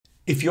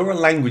If you're a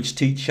language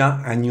teacher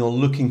and you're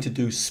looking to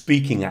do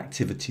speaking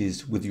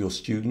activities with your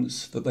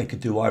students that they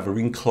could do either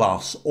in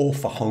class or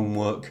for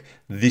homework,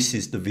 this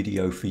is the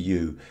video for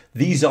you.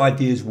 These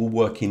ideas will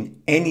work in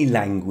any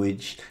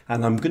language,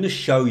 and I'm going to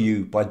show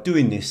you by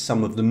doing this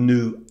some of the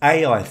new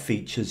AI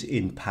features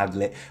in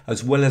Padlet,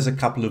 as well as a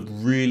couple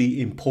of really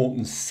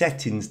important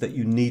settings that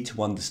you need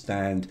to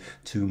understand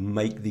to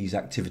make these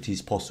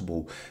activities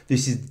possible.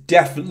 This is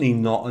definitely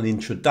not an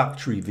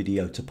introductory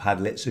video to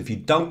Padlet, so if you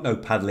don't know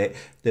Padlet,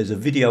 there's a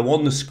video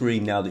on the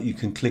screen now that you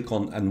can click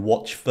on and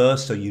watch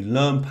first so you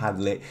learn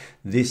Padlet.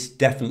 This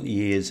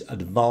definitely is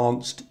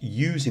advanced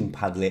using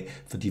Padlet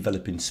for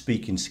developing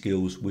speaking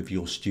skills with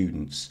your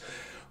students.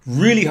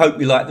 Really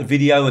hope you like the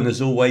video, and as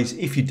always,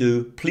 if you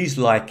do, please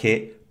like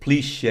it,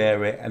 please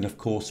share it, and of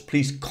course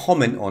please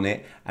comment on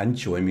it and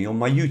join me on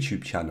my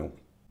YouTube channel.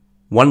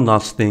 One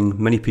last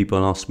thing, many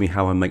people ask me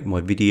how I make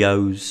my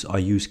videos. I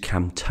use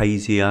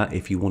Camtasia.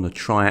 If you want to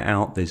try it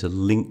out, there's a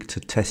link to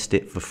test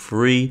it for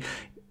free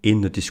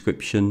in the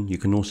description. You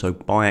can also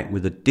buy it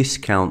with a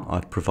discount.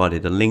 I've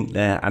provided a link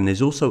there, and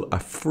there's also a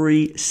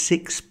free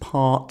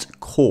 6-part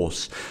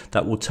course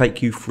that will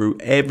take you through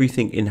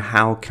everything in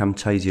how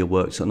Camtasia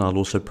works, and I'll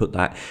also put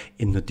that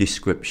in the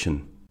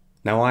description.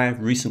 Now, I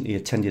recently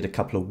attended a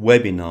couple of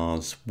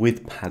webinars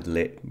with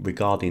Padlet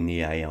regarding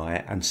the AI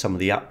and some of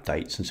the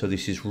updates, and so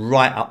this is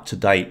right up to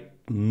date,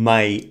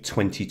 May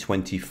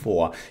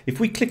 2024. If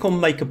we click on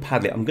Make a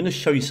Padlet, I'm going to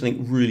show you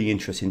something really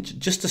interesting.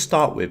 Just to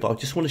start with, I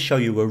just want to show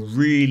you a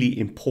really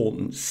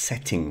important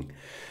setting.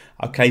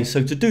 Okay,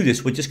 so to do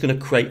this, we're just going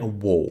to create a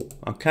wall.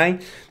 Okay,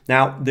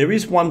 now there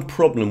is one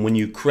problem when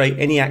you create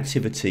any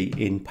activity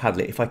in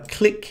Padlet. If I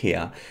click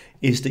here,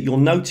 is that you'll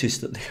notice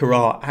that there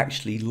are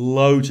actually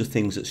loads of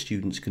things that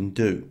students can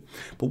do.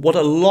 But what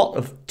a lot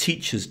of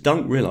teachers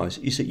don't realize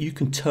is that you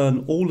can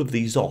turn all of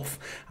these off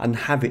and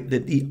have it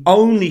that the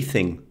only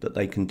thing that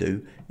they can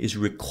do is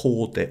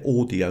record their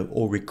audio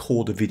or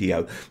record a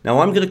video. Now,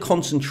 I'm going to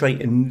concentrate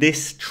in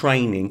this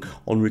training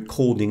on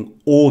recording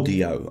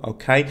audio.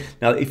 Okay,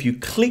 now if you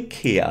click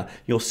here,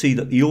 you'll see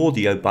that the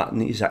audio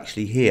button is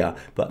actually here.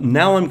 But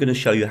now I'm going to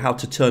show you how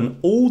to turn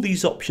all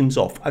these options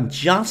off and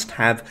just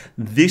have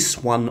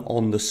this one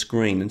on the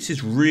screen. And this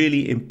is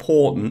really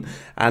important,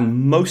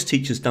 and most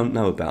teachers don't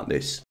know about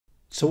this.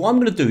 So what I'm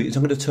going to do is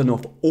I'm going to turn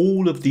off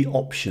all of the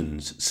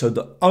options. So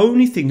the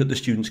only thing that the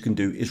students can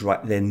do is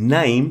write their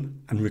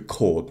name and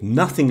record.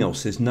 Nothing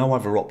else. There's no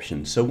other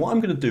options. So what I'm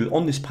going to do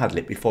on this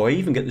Padlet before I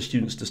even get the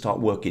students to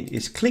start working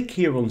is click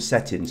here on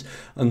settings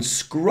and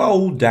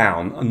scroll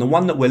down. And the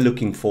one that we're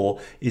looking for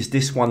is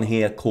this one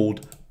here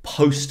called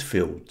post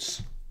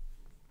fields.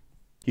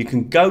 You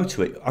can go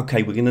to it.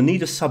 Okay, we're going to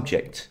need a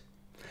subject.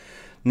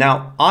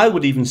 Now, I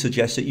would even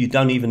suggest that you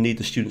don't even need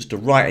the students to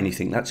write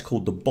anything. That's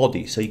called the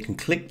body. So you can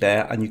click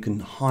there and you can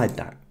hide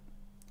that.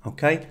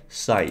 Okay,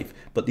 save.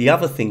 But the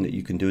other thing that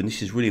you can do, and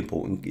this is really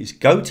important, is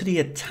go to the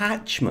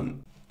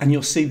attachment. And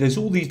you'll see there's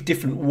all these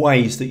different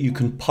ways that you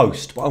can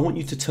post. But I want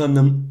you to turn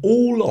them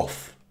all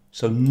off.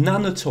 So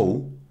none at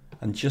all.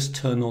 And just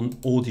turn on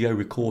audio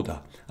recorder.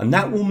 And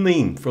that will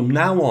mean from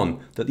now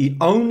on that the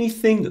only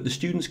thing that the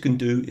students can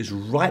do is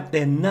write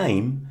their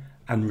name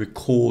and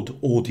record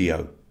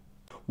audio.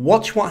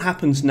 Watch what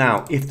happens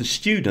now if the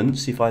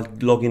students, if I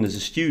log in as a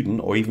student,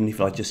 or even if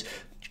I just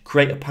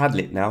create a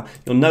Padlet now,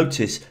 you'll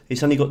notice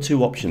it's only got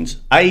two options.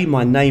 A,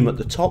 my name at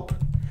the top,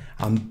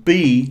 and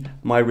B,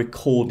 my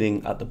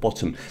recording at the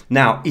bottom.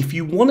 Now, if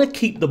you want to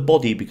keep the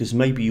body because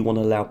maybe you want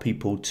to allow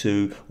people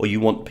to, or you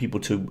want people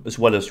to, as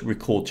well as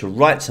record, to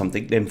write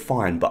something, then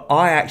fine. But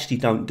I actually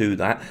don't do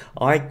that.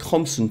 I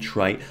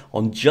concentrate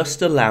on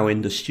just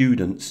allowing the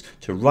students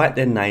to write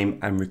their name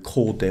and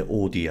record their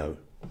audio.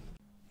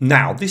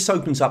 Now, this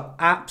opens up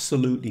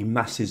absolutely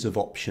masses of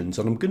options,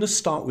 and I'm going to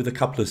start with a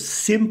couple of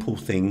simple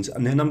things,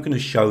 and then I'm going to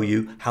show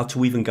you how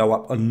to even go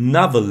up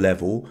another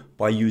level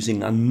by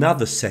using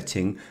another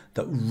setting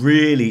that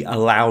really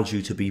allows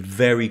you to be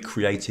very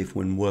creative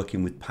when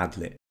working with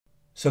Padlet.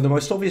 So the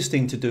most obvious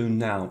thing to do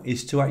now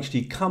is to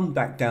actually come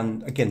back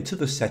down again to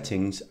the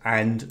settings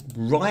and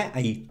write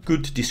a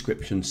good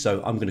description.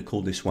 So I'm going to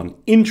call this one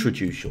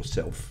Introduce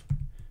Yourself.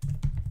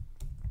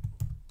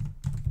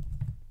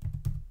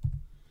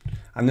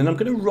 And then I'm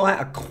going to write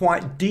a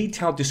quite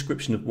detailed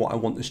description of what I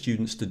want the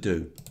students to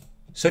do.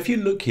 So if you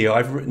look here,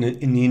 I've written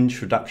in the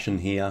introduction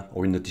here,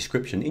 or in the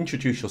description,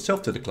 introduce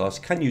yourself to the class.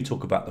 Can you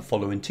talk about the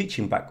following: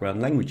 teaching background,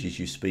 languages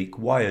you speak,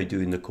 why are you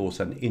doing the course,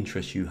 and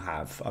interests you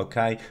have?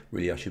 Okay,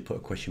 really I should put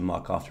a question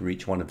mark after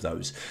each one of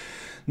those.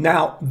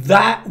 Now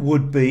that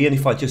would be, and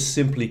if I just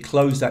simply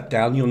close that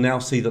down, you'll now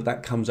see that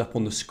that comes up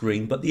on the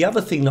screen. But the other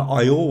thing that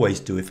I always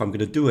do if I'm going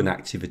to do an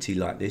activity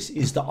like this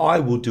is that I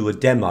will do a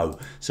demo.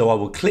 So I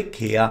will click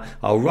here,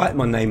 I'll write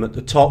my name at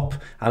the top,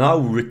 and I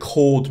will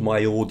record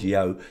my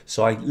audio.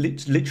 So I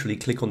literally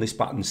click on this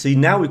button. See,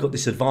 now we've got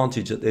this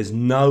advantage that there's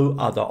no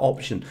other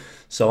option.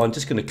 So I'm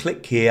just going to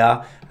click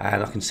here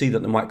and I can see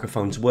that the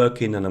microphone's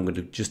working, and I'm going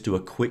to just do a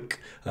quick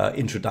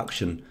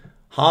introduction.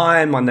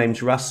 Hi, my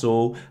name's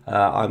Russell,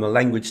 I'm a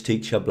language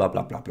teacher, blah,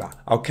 blah, blah, blah.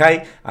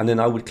 Okay, and then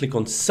I would click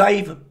on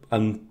save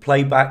and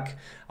playback.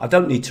 I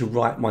don't need to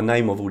write my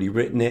name, I've already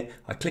written it.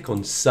 I click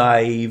on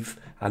save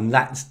and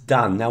that's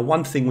done. Now,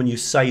 one thing when you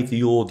save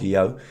the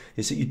audio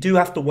is that you do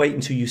have to wait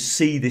until you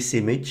see this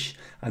image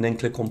and then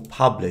click on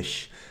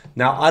publish.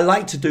 Now, I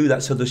like to do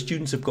that so the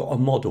students have got a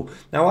model.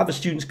 Now, other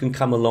students can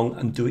come along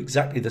and do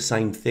exactly the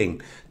same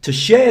thing. To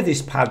share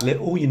this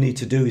Padlet, all you need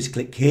to do is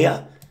click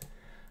here.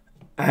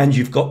 And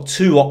you've got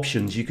two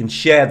options. You can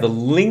share the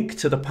link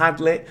to the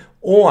Padlet,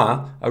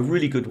 or a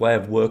really good way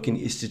of working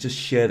is to just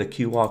share the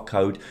QR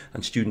code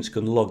and students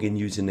can log in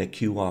using their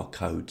QR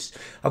codes.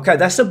 Okay,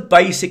 that's a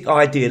basic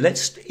idea.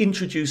 Let's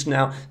introduce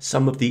now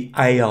some of the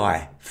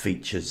AI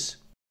features.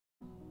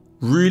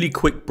 Really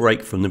quick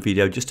break from the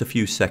video, just a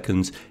few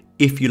seconds.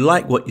 If you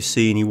like what you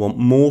see and you want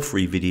more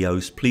free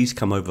videos, please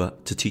come over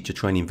to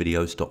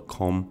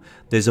teachertrainingvideos.com.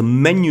 There's a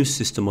menu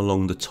system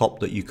along the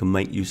top that you can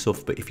make use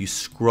of, but if you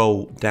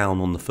scroll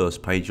down on the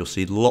first page, you'll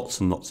see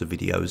lots and lots of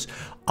videos.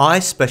 I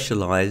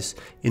specialize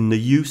in the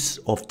use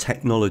of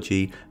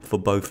technology for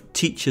both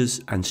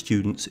teachers and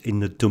students in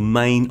the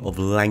domain of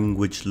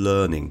language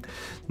learning.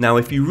 Now,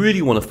 if you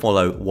really want to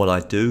follow what I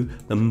do,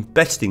 the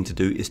best thing to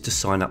do is to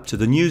sign up to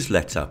the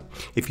newsletter.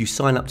 If you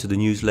sign up to the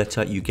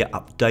newsletter, you get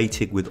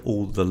updated with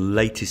all the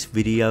latest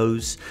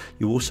videos.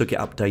 You also get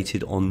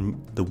updated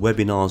on the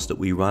webinars that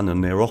we run,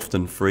 and they're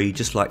often free,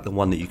 just like the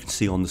one that you can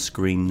see on the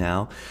screen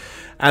now.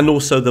 And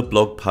also the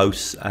blog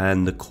posts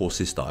and the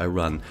courses that I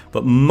run.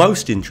 But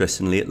most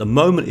interestingly, at the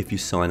moment, if you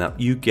sign up,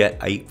 you get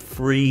a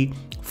free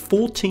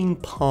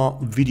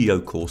 14-part video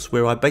course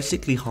where I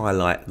basically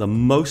highlight the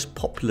most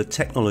popular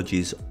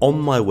technologies on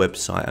my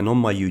website and on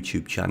my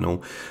YouTube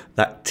channel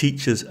that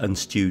teachers and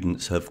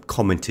students have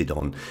commented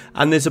on.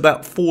 And there's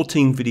about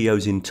 14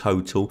 videos in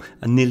total,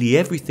 and nearly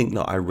everything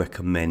that I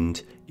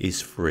recommend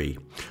is free.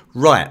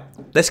 Right,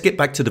 let's get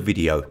back to the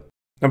video.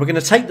 Now we're going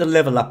to take the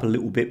level up a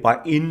little bit by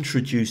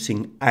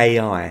introducing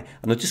AI,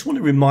 and I just want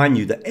to remind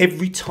you that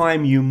every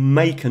time you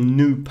make a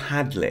new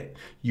Padlet,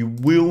 you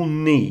will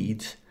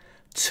need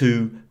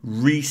to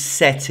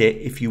reset it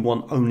if you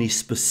want only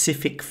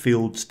specific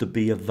fields to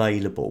be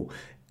available.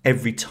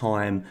 Every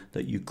time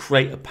that you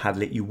create a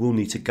Padlet, you will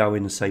need to go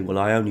in and say, well,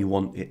 I only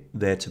want it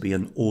there to be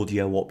an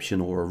audio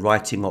option or a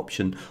writing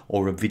option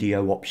or a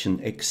video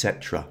option,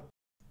 etc.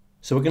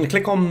 So we're going to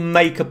click on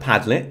Make a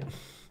Padlet.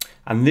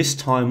 And this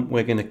time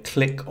we're going to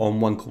click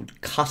on one called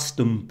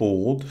Custom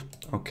Board.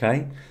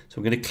 Okay, so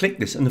we're going to click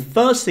this. And the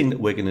first thing that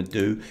we're going to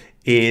do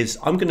is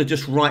I'm going to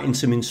just write in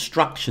some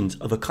instructions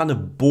of a kind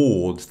of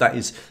board that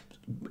is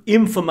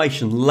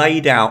information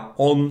laid out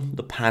on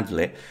the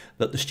Padlet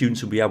that the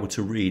students will be able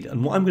to read.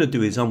 And what I'm going to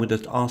do is I'm going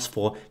to ask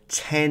for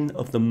 10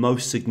 of the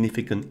most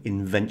significant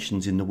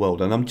inventions in the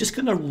world. And I'm just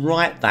going to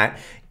write that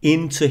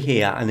into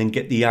here and then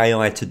get the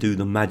AI to do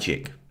the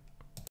magic.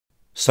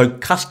 So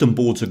custom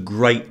boards are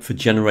great for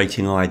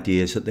generating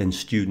ideas that then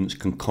students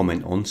can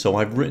comment on. So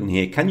I've written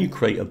here, can you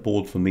create a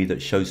board for me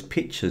that shows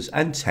pictures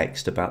and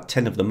text about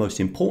 10 of the most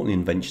important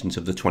inventions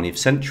of the 20th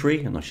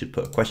century? And I should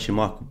put a question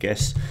mark, I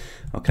guess.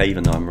 Okay,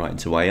 even though I'm writing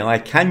to AI.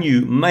 Can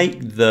you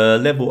make the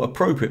level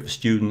appropriate for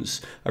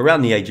students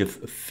around the age of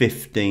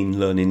 15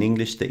 learning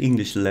English? The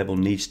English level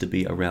needs to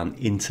be around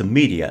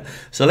intermediate.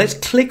 So let's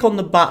click on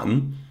the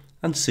button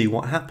and see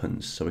what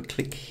happens. So we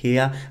click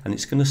here and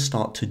it's going to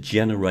start to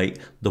generate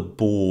the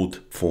board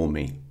for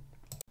me.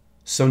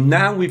 So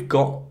now we've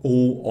got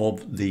all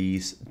of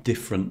these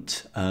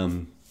different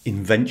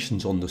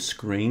inventions on the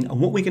screen, and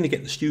what we're going to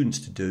get the students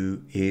to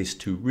do is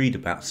to read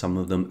about some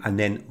of them and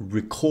then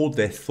record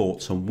their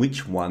thoughts on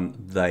which one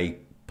they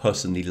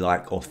personally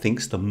like or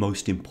thinks the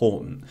most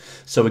important.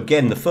 So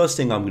again, the first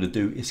thing I'm going to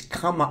do is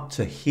come up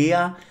to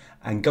here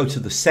and go to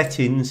the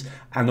settings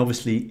and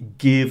obviously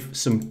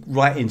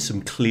write in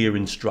some clear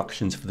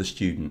instructions for the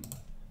student.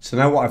 So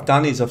now what I've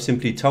done is I've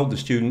simply told the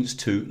students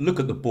to look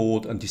at the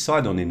board and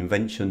decide on an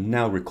invention.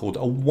 Now record a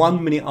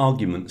 1-minute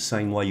argument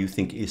saying why you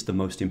think it is the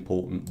most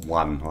important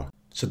one.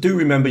 So do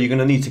remember, you're going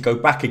to need to go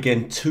back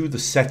again to the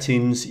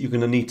settings. You're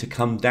going to need to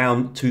come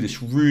down to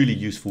this really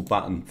useful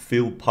button,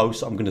 Field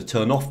Posts. I'm going to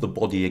turn off the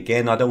body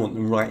again. I don't want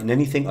them writing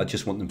anything. I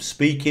just want them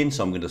speaking.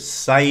 So I'm going to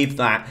save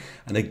that.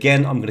 And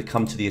again, I'm going to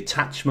come to the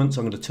attachments.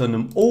 I'm going to turn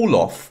them all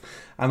off.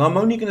 And I'm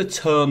only going to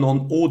turn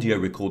on audio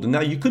recording.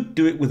 Now you could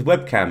do it with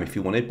webcam if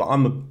you wanted, but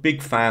I'm a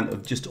big fan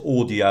of just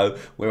audio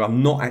where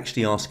I'm not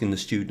actually asking the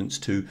students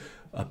to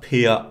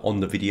appear on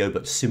the video,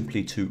 but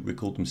simply to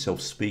record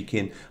themselves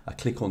speaking. I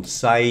click on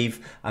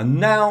save, and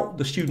now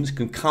the students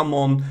can come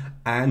on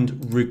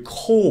and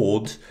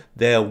record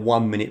their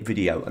 1-minute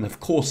video. And of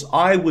course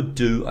I would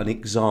do an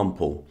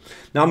example.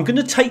 Now I'm going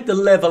to take the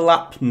level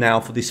up now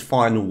for this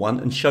final one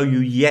and show you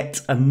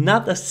yet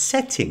another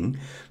setting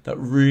that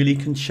really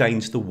can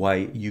change the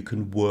way you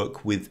can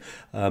work with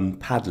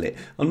Padlet.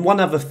 And one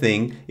other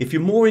thing, if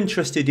you're more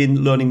interested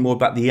in learning more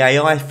about the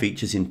AI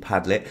features in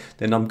Padlet,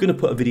 then I'm going to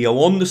put a video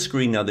on the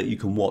screen now that you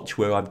can watch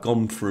where I've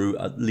gone through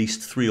at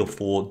least 3 or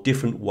 4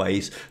 different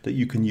ways that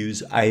you can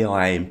use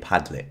AI in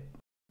Padlet.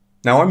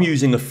 Now I'm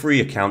using a free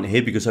account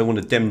here because I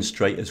want to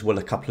demonstrate as well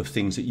a couple of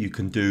things that you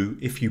can do.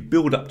 If you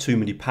build up too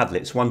many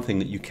Padlets, one thing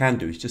that you can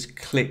do is just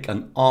click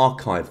and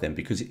archive them,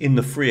 because in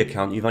the free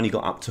account you've only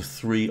got up to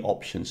 3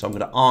 options. So I'm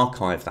going to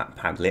archive that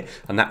Padlet,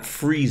 and that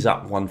frees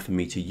up one for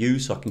me to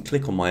use. So I can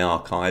click on my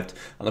archived,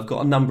 and I've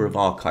got a number of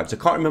archives. I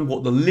can't remember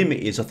what the limit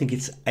is. I think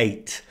it's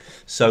 8.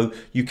 So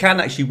you can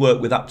actually work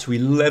with up to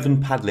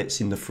 11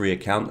 Padlets in the free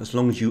account as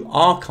long as you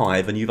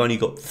archive and you've only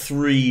got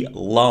 3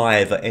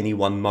 live at any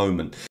one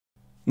moment.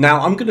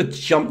 Now I'm going to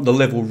jump the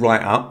level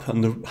right up,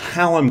 and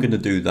how I'm going to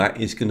do that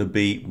is going to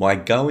be by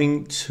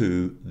going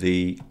to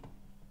the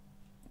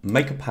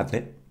Make a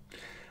Padlet,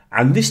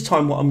 and this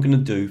time what I'm going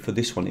to do for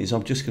this one is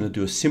I'm just going to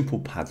do a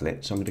simple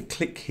Padlet. So I'm going to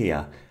click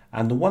here,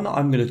 and the one that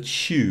I'm going to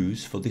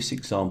choose for this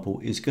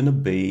example is going to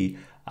be,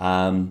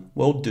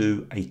 we'll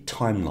do a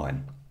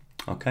timeline.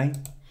 Okay,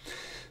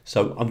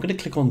 so I'm going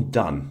to click on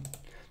Done.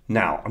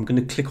 Now I'm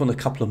going to click on a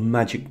couple of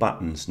magic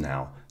buttons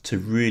now to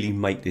really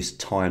make this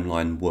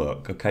timeline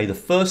work. Okay, the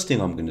first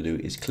thing I'm going to do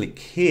is click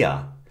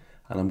here,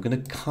 and I'm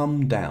going to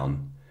come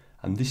down,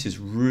 and this is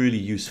really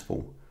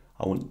useful.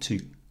 I want to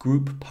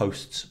group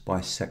posts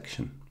by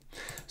section.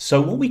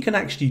 So what we can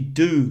actually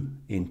do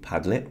in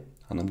Padlet,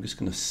 and I'm just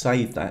going to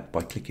save that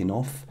by clicking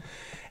off,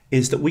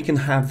 is that we can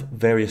have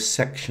various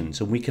sections,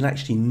 and we can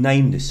actually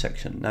name this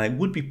section. Now it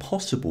would be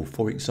possible,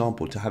 for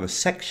example, to have a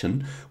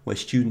section where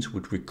students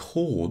would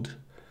record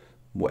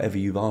whatever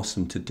you've asked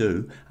them to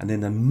do, and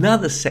then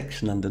another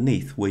section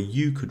underneath where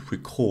you could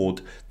record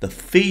the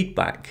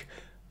feedback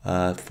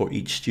for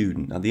each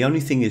student. Now the only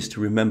thing is to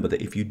remember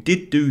that if you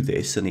did do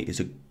this, and it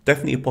is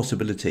definitely a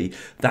possibility,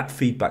 that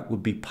feedback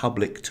would be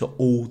public to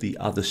all the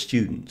other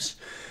students.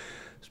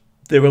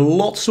 There are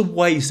lots of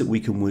ways that we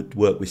can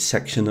work with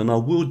section, and I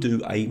will do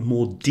a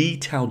more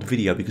detailed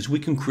video because we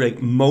can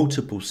create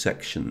multiple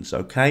sections.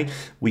 Okay,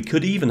 we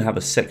could even have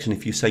a section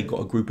if you say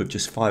got a group of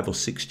just 5 or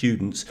 6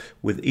 students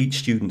with each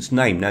student's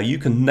name. Now you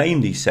can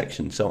name these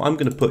sections, so I'm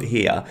going to put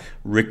here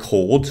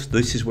record.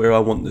 This is where I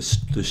want the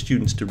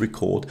students to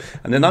record,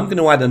 and then I'm going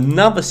to add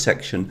another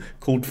section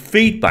called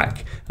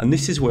feedback, and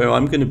this is where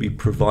I'm going to be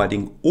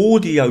providing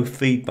audio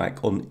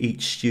feedback on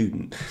each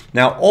student.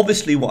 Now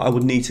obviously what I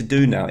would need to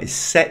do now is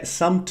set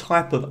some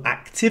type of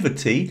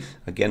activity.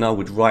 Again, I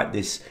would write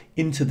this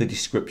into the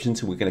description,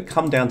 so we're going to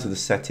come down to the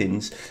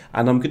settings,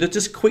 and I'm going to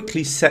just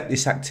quickly set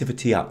this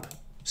activity up.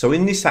 So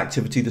in this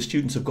activity the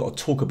students have got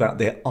to talk about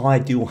their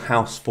ideal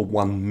house for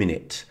 1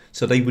 minute.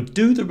 So they would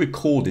do the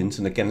recordings,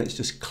 and again let's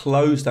just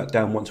close that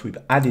down once we've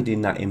added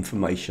in that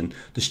information.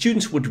 The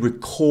students would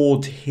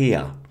record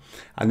here,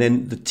 and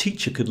then the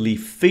teacher could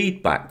leave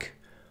feedback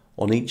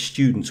on each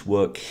student's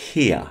work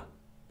here.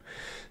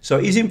 So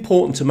it is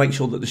important to make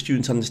sure that the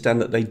students understand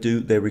that they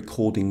do their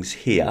recordings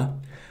here.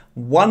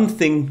 One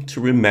thing to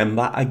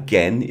remember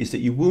again is that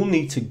you will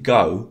need to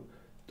go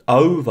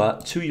over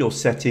to your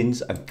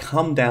settings and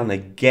come down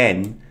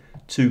again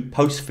to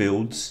post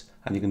fields,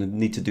 and you're going to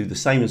need to do the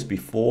same as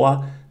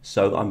before.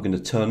 So I'm going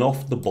to turn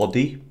off the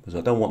body because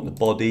I don't want the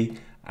body,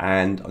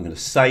 and I'm going to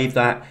save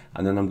that,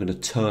 and then I'm going to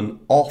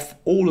turn off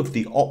all of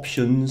the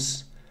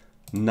options,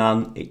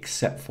 none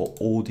except for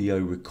audio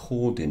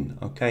recording.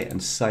 Okay,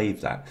 and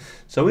save that.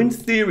 So in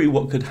theory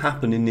what could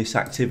happen in this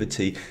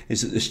activity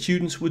is that the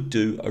students would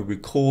do a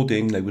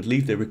recording. They would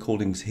leave their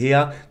recordings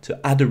here. To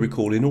add a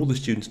recording, all the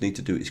students need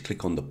to do is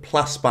click on the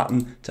plus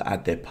button to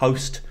add their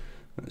post.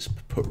 Let's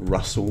put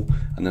Russell,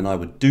 and then I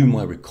would do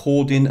my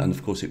recording, and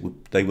of course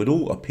they would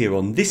all appear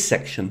on this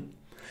section,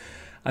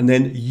 and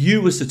then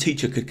you as the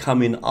teacher could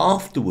come in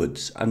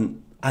afterwards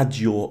and add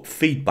your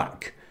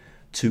feedback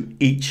to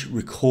each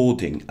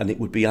recording, and it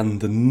would be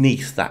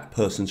underneath that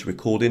person's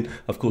recording.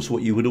 Of course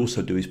what you would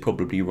also do is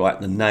probably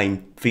write the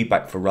name,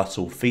 feedback for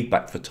Russell,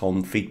 feedback for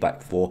Tom,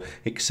 feedback for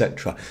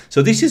etc.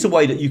 So this is a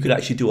way that you could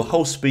actually do a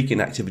whole speaking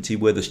activity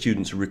where the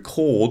students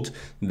record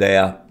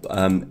their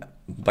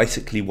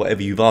basically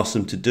whatever you've asked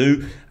them to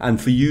do,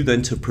 and for you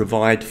then to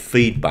provide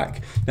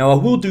feedback. Now I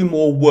will do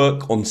more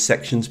work on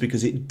sections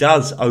because it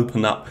does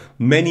open up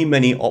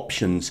many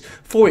options.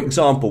 For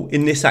example,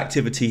 in this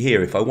activity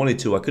here, if I wanted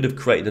to, I could have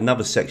created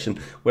another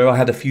section where I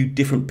had a few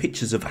different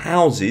pictures of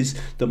houses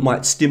that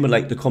might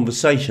stimulate the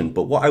conversation.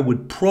 But what I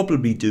would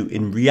probably do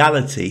in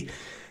reality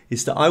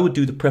is that I would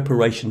do the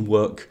preparation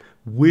work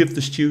with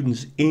the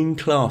students in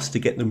class to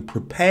get them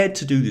prepared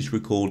to do this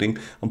recording,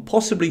 and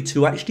possibly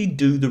to actually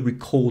do the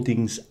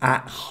recordings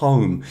at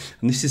home.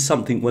 And this is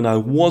something when I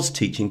was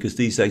teaching, because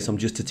these days I'm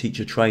just a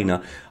teacher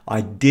trainer,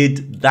 I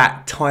did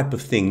that type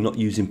of thing, not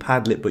using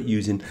Padlet but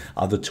using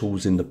other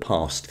tools in the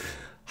past.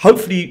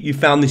 Hopefully you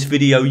found this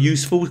video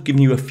useful,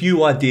 giving you a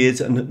few ideas,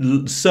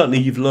 and certainly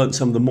you've learned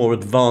some of the more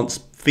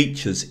advanced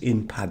features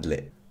in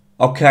Padlet.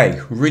 Okay,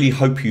 really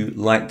hope you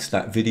liked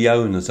that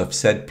video, and as I've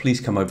said,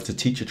 please come over to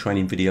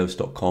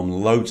teachertrainingvideos.com,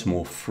 loads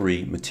more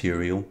free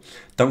material.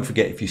 Don't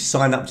forget, if you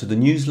sign up to the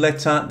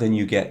newsletter, then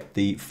you get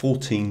the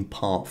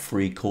 14-part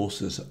free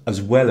courses, as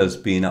well as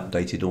being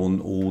updated on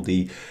all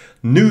the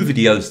new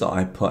videos that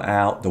I put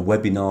out. The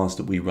webinars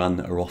that we run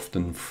are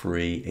often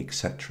free,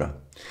 etc.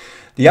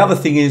 The other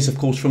thing is, of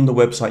course, from the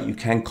website, you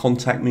can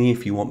contact me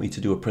if you want me to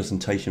do a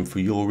presentation for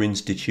your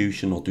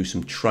institution or do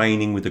some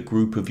training with a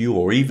group of you,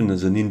 or even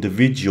as an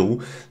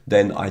individual.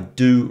 Then I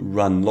do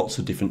run lots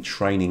of different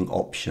training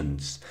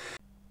options.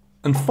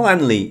 And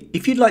finally,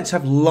 if you'd like to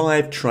have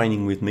live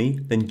training with me,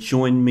 then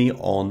join me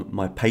on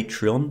my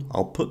Patreon.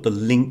 I'll put the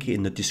link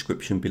in the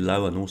description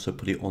below and also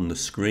put it on the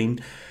screen.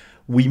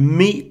 We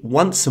meet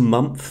once a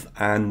month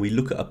and we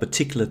look at a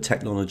particular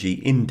technology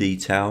in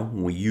detail.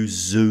 We use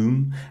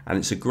Zoom, and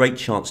it's a great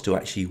chance to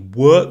actually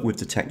work with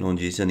the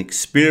technologies and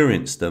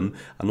experience them,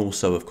 and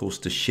also, of course,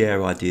 to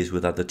share ideas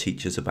with other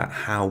teachers about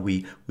how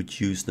we would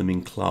use them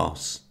in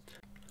class.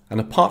 And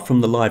apart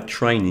from the live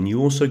training, you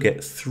also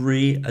get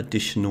 3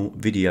 additional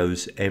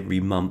videos every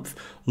month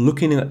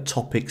looking at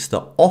topics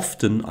that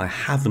often I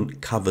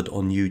haven't covered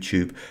on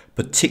YouTube,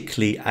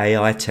 particularly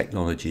AI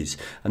technologies.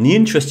 And the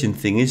interesting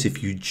thing is,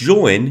 if you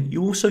join,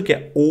 you also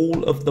get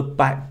all of the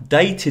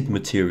backdated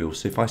material.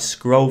 So if I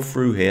scroll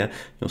through here,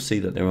 you'll see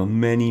that there are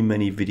many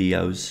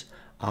videos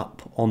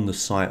up on the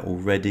site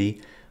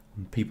already,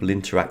 people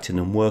interacting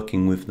and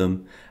working with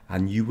them,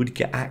 and you would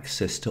get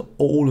access to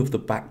all of the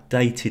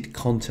backdated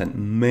content,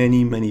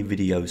 many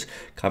videos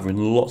covering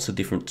lots of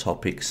different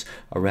topics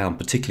around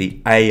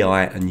particularly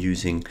AI and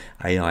using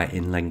AI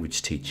in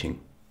language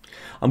teaching.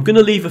 I'm going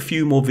to leave a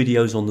few more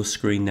videos on the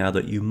screen now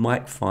that you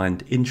might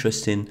find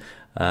interesting,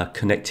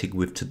 connected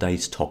with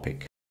today's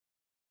topic.